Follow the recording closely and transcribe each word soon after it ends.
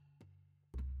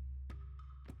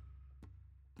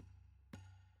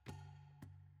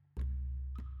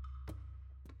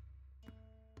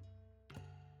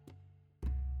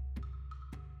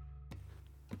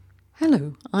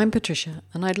Hello, I'm Patricia,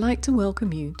 and I'd like to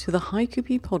welcome you to the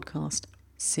Haiku Podcast,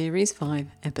 Series 5,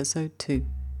 Episode 2.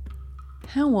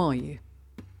 How are you?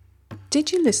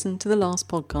 Did you listen to the last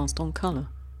podcast on colour?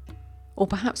 Or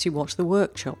perhaps you watched the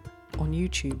workshop on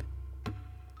YouTube?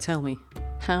 Tell me,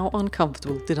 how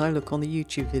uncomfortable did I look on the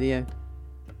YouTube video?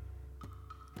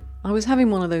 I was having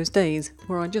one of those days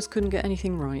where I just couldn't get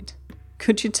anything right.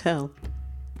 Could you tell?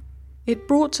 It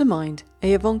brought to mind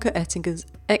Ivanka Ettinger's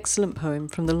excellent poem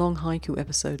from the long haiku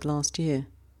episode last year.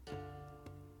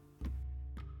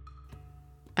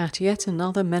 At yet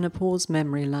another menopause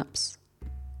memory lapse,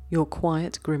 your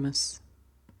quiet grimace.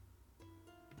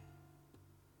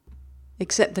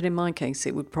 Except that in my case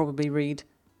it would probably read,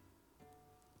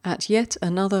 at yet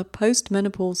another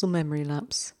post-menopausal memory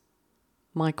lapse,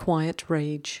 my quiet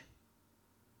rage.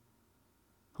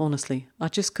 Honestly, I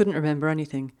just couldn't remember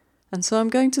anything, and so I'm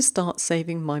going to start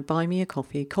saving my Buy Me a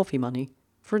coffee money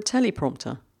for a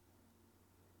teleprompter.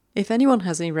 If anyone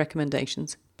has any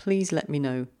recommendations, please let me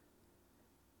know.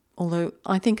 Although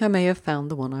I think I may have found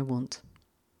the one I want.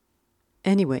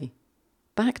 Anyway,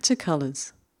 back to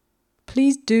colours.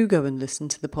 Please do go and listen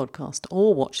to the podcast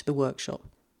or watch the workshop,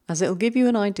 as it'll give you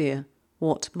an idea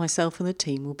what myself and the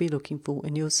team will be looking for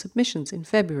in your submissions in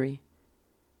February.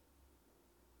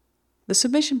 The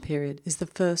submission period is the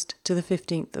 1st to the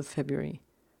 15th of February,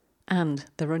 and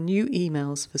there are new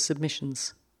emails for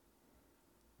submissions.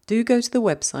 Do go to the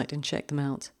website and check them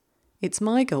out. It's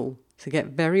my goal to get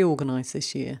very organised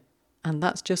this year, and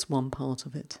that's just one part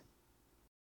of it.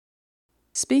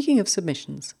 Speaking of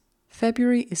submissions,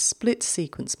 February is Split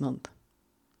Sequence Month.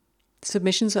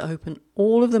 Submissions are open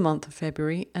all of the month of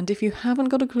February, and if you haven't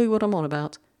got a clue what I'm on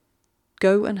about,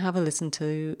 go and have a listen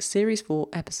to Series 4,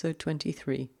 Episode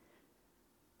 23.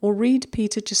 Or read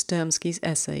Peter Jastrzemski's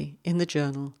essay in the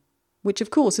journal, which of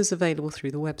course is available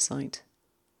through the website.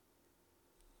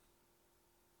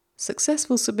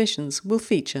 Successful submissions will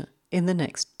feature in the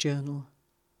next journal.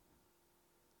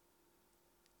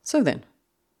 So then,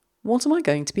 what am I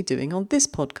going to be doing on this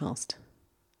podcast?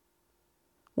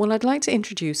 Well, I'd like to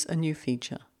introduce a new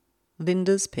feature,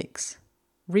 Linda's Picks.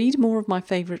 Read more of my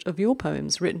favourite of your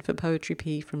poems written for Poetry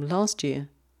P from last year,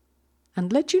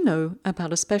 and let you know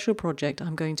about a special project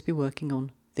I'm going to be working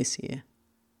on this year.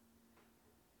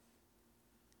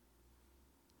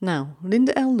 Now,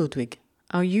 Linda L. Ludwig,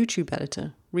 our YouTube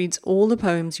editor, reads all the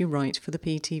poems you write for the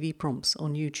PTV prompts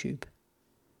on YouTube.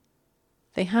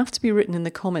 They have to be written in the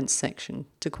comments section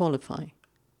to qualify.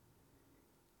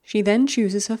 She then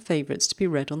chooses her favourites to be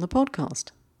read on the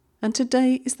podcast, and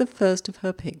today is the first of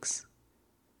her picks.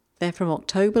 They're from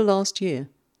October last year.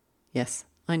 Yes,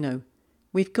 I know.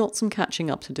 We've got some catching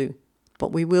up to do,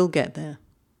 but we will get there.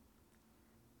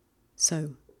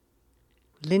 So,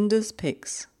 Linda's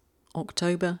Picks,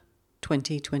 October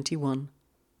 2021,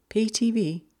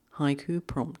 PTV Haiku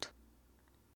Prompt.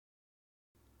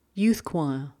 Youth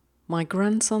Choir, my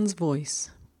grandson's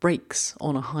voice breaks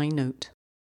on a high note.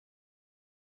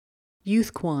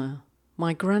 Youth Choir,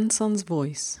 my grandson's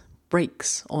voice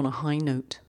breaks on a high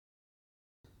note.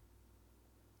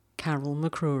 Carol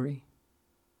McCrory.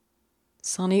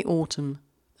 Sunny autumn,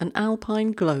 an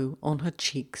alpine glow on her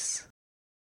cheeks.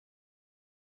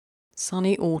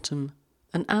 Sunny autumn,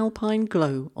 an alpine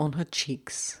glow on her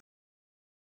cheeks.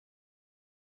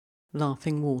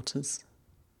 Laughing Waters.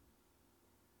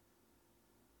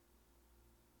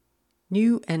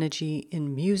 New energy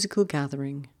in musical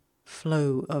gathering,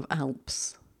 flow of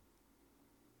Alps.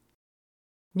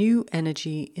 New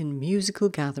energy in musical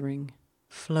gathering,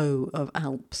 flow of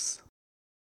Alps.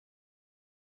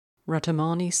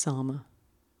 Ratamani Sama.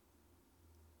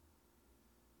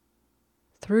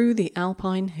 Through the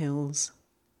Alpine hills,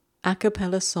 a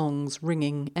cappella songs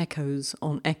ringing echoes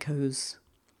on echoes.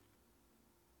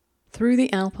 Through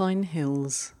the Alpine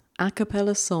hills, a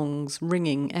cappella songs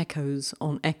ringing echoes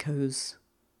on echoes.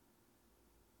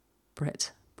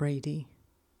 Brett Brady.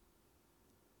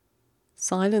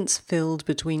 Silence filled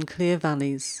between clear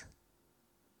valleys,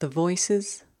 the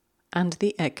voices and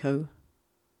the echo.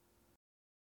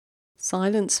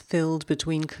 Silence filled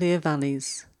between clear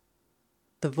valleys,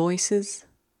 the voices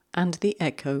and the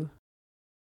echo.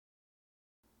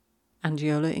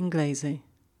 Angiola Inglese.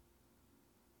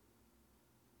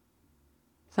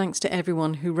 Thanks to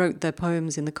everyone who wrote their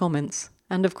poems in the comments,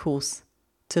 and of course,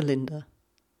 to Linda.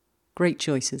 Great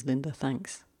choices, Linda,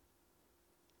 thanks.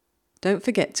 Don't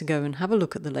forget to go and have a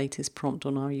look at the latest prompt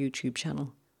on our YouTube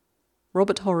channel.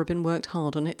 Robert Horrobin worked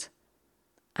hard on it,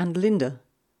 and Linda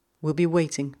will be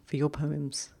waiting for your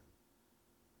poems.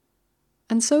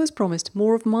 And so as promised,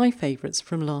 more of my favourites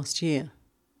from last year.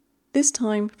 This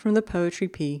time from the Poetry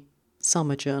P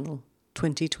Summer Journal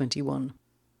 2021.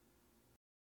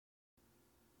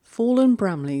 Fallen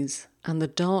Bramleys and the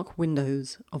dark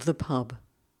windows of the pub.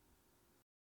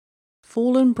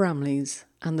 Fallen Bramleys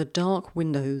and the dark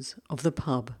windows of the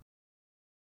pub.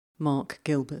 Mark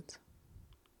Gilbert.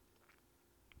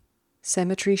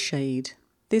 Cemetery shade,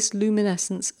 this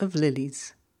luminescence of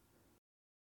lilies.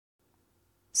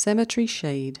 Cemetery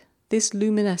shade, this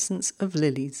luminescence of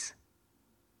lilies.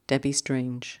 Debbie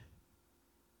Strange.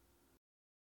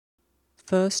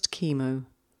 First chemo,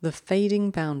 the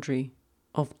fading boundary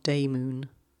of day moon.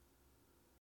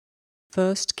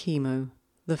 First chemo,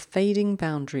 the fading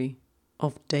boundary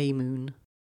of day moon.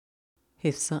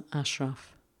 Hifsa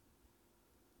Ashraf.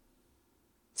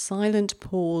 Silent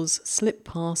paws slip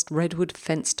past redwood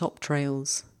fence-top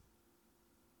trails.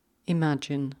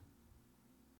 Imagine.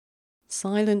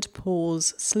 Silent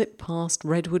paws slip past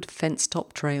redwood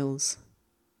fence-top trails.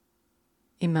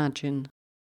 Imagine.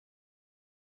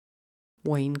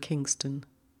 Wayne Kingston.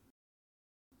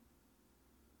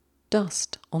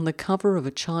 Dust on the cover of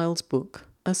a child's book,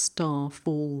 a star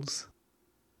falls.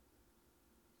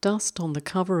 Dust on the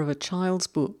cover of a child's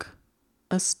book,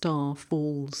 a star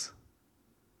falls.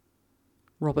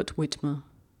 Robert Whitmer.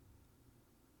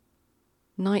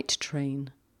 Night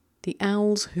train, the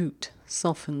owl's hoot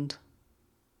softened.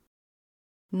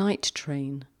 Night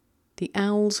train, the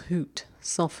owl's hoot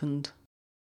softened.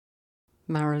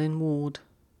 Marilyn Ward.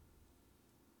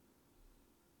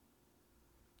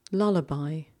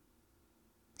 Lullaby.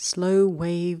 Slow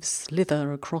waves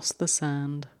slither across the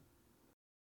sand.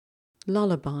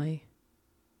 Lullaby.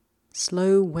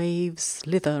 Slow waves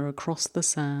slither across the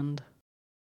sand.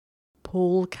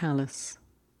 Paul Callis.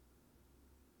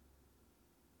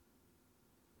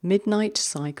 Midnight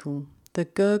cycle, the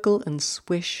gurgle and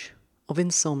swish of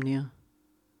insomnia.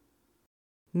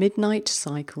 Midnight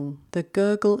cycle, the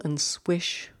gurgle and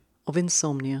swish of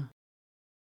insomnia.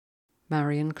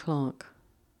 Marion Clark.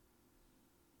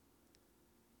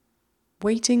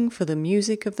 Waiting for the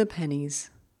music of the pennies,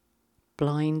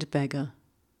 blind beggar.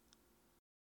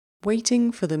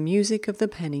 Waiting for the music of the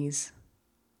pennies,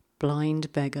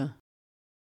 blind beggar.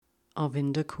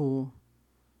 Arvinder Kaur.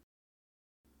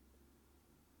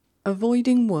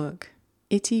 Avoiding work,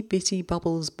 itty-bitty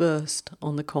bubbles burst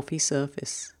on the coffee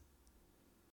surface.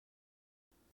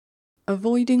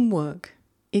 Avoiding work,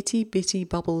 itty-bitty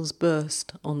bubbles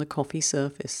burst on the coffee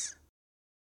surface.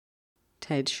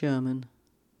 Ted Sherman.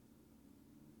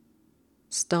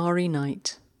 Starry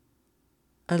night,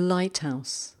 a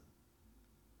lighthouse,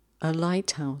 a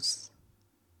lighthouse.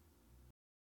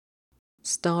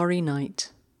 Starry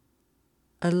night,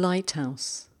 a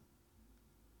lighthouse,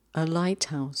 a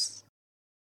lighthouse.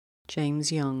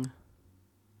 James Young.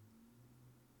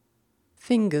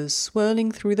 Fingers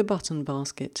swirling through the button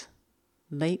basket,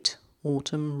 late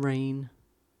autumn rain.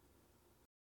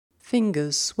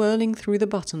 Fingers swirling through the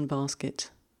button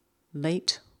basket,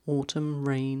 late autumn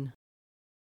rain.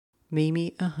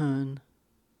 Mimi Ahern.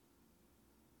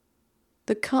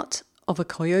 The cut of a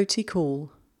coyote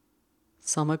call,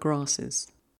 summer grasses.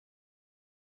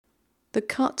 The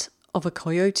cut of a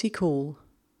coyote call,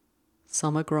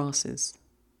 summer grasses.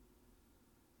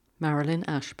 Marilyn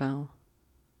Ashbow.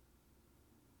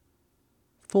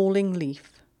 Falling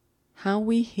leaf, how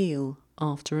we heal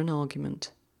after an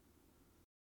argument.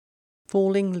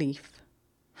 Falling leaf,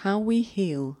 how we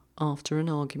heal after an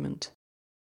argument.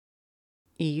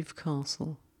 Eve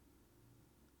Castle.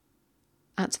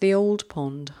 At the old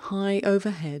pond, high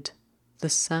overhead, the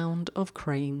sound of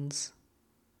cranes.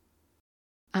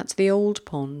 At the old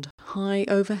pond, high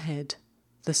overhead,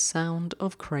 the sound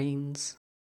of cranes.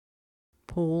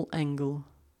 Paul Engel.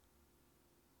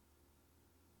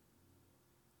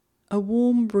 A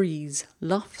warm breeze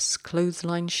luffs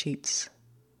clothesline sheets.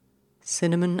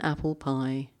 Cinnamon apple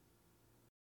pie.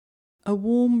 A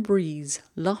warm breeze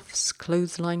luffs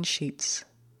clothesline sheets.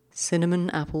 Cinnamon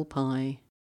apple pie.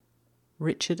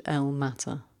 Richard L.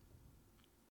 Matter.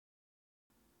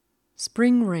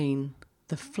 Spring rain,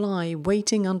 the fly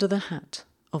waiting under the hat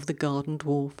of the garden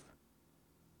dwarf.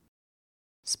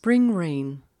 Spring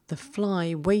rain, the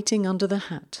fly waiting under the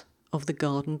hat of the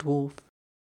garden dwarf.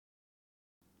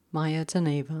 Maya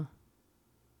Deneva.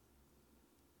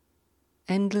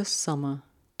 Endless summer,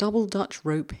 double Dutch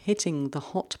rope hitting the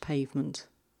hot pavement.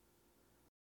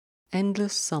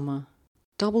 Endless summer,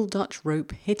 double Dutch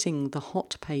rope hitting the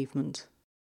hot pavement.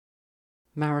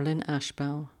 Marilyn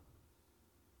Ashbow.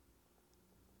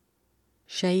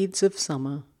 Shades of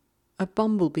summer, a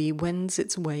bumblebee wends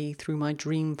its way through my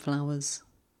dream flowers.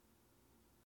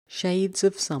 Shades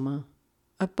of summer,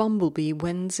 a bumblebee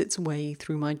wends its way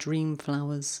through my dream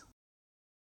flowers.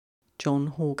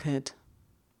 John Hawkhead.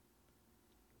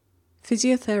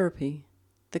 Physiotherapy,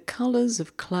 the colours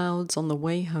of clouds on the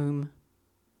way home.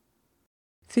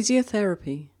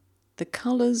 Physiotherapy, the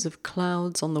colours of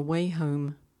clouds on the way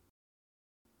home.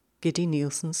 Giddy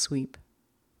Nielsen sweep.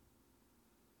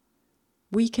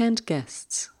 Weekend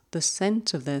guests, the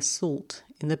scent of their salt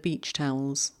in the beach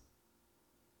towels.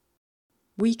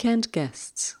 Weekend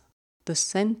guests, the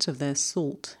scent of their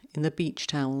salt in the beach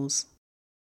towels.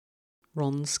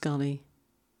 Ron Scully.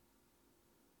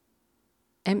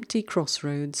 Empty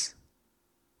crossroads.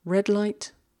 Red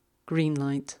light, green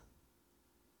light.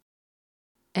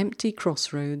 Empty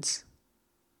crossroads.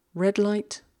 Red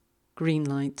light, green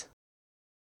light.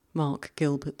 Mark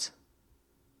Gilbert.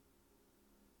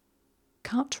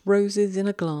 Cut roses in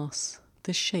a glass,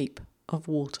 the shape of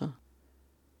water.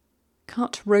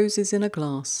 Cut roses in a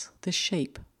glass, the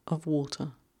shape of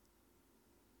water.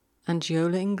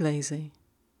 Angiola Inglese.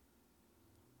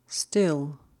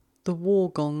 Still, the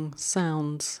war gong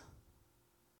sounds.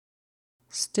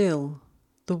 Still,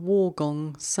 the war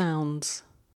gong sounds.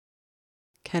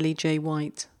 Kelly J.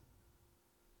 White.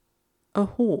 A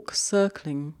hawk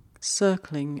circling,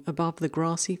 circling above the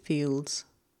grassy fields,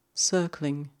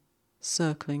 circling,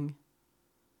 circling.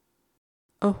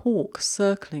 A hawk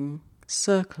circling,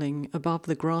 circling above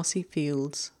the grassy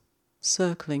fields,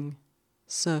 circling,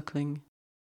 circling.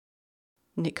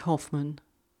 Nick Hoffman.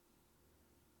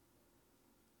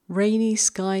 Rainy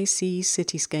sky-sea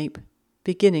cityscape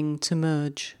beginning to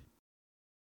merge.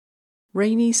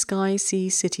 Rainy sky-sea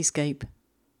cityscape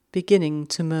beginning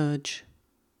to merge.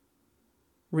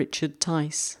 Richard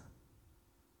Tice.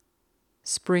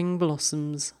 Spring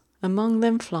blossoms, among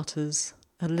them flutters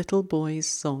a little boy's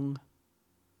song.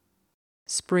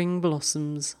 Spring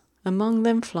blossoms, among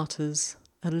them flutters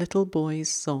a little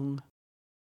boy's song.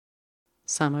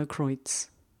 Samo Kreutz.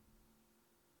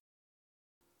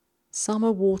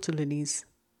 Summer water lilies,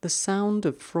 the sound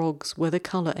of frogs where the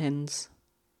colour ends.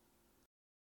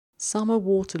 Summer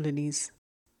water lilies,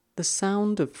 the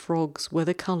sound of frogs where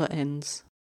the colour ends.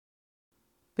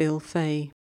 Bill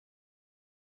Fay.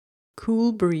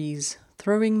 Cool breeze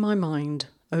throwing my mind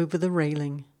over the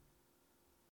railing.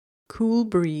 Cool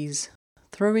breeze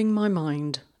throwing my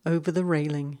mind over the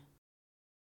railing.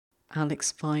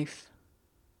 Alex Fife.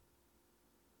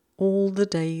 All the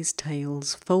day's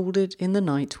tales folded in the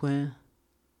nightwear,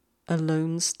 a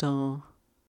lone star.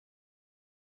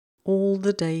 All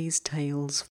the day's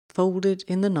tales folded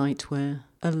in the nightwear,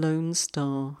 a lone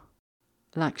star.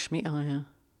 Lakshmi Iyer.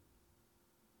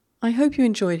 I hope you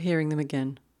enjoyed hearing them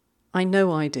again. I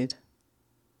know I did.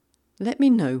 Let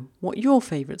me know what your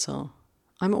favourites are.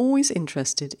 I'm always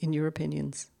interested in your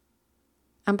opinions.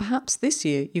 And perhaps this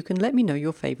year you can let me know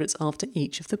your favourites after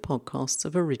each of the podcasts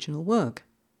of original work.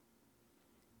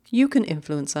 You can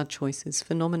influence our choices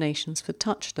for nominations for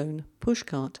Touchstone,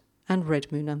 Pushcart and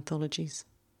Red Moon anthologies.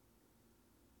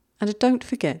 And don't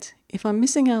forget, if I'm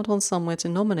missing out on somewhere to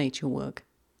nominate your work,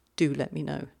 do let me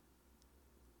know.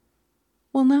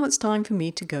 Well, now it's time for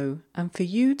me to go and for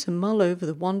you to mull over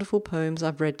the wonderful poems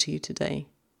I've read to you today.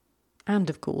 And,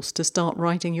 of course, to start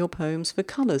writing your poems for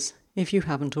colours if you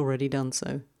haven't already done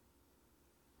so.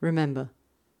 Remember,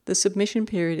 the submission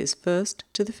period is 1st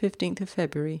to the 15th of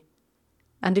February,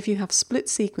 and if you have split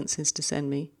sequences to send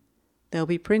me, they'll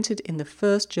be printed in the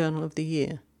first journal of the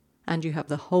year, and you have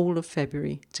the whole of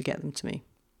February to get them to me.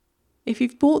 If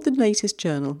you've bought the latest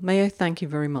journal, may I thank you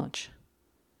very much.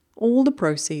 All the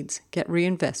proceeds get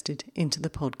reinvested into the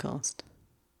podcast.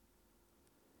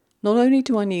 Not only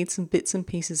do I need some bits and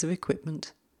pieces of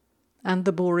equipment, and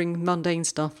the boring, mundane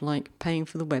stuff like paying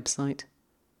for the website,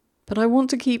 but I want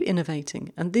to keep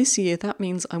innovating, and this year that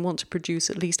means I want to produce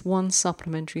at least one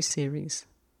supplementary series.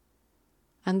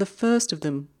 And the first of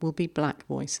them will be Black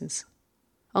Voices.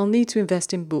 I'll need to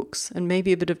invest in books and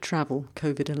maybe a bit of travel,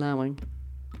 COVID allowing.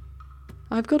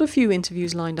 I've got a few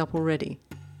interviews lined up already,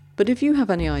 but if you have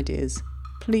any ideas,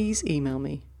 please email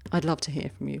me. I'd love to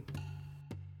hear from you.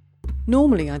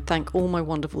 Normally I'd thank all my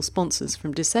wonderful sponsors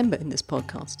from December in this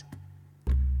podcast,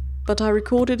 but I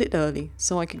recorded it early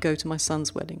so I could go to my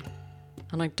son's wedding,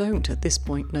 and I don't at this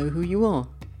point know who you are,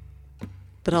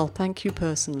 but I'll thank you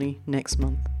personally next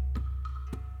month.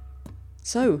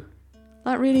 So,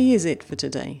 that really is it for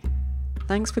today.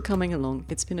 Thanks for coming along.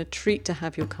 It's been a treat to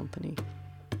have your company.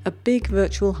 A big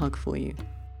virtual hug for you.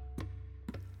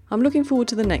 I'm looking forward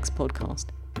to the next podcast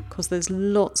because there's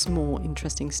lots more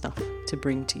interesting stuff to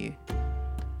bring to you.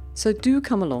 So do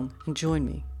come along and join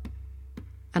me.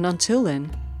 And until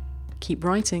then, keep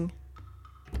writing.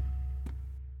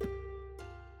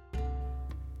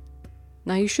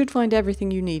 Now you should find everything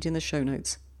you need in the show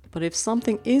notes, but if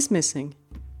something is missing,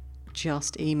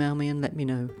 just email me and let me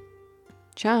know.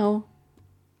 Ciao!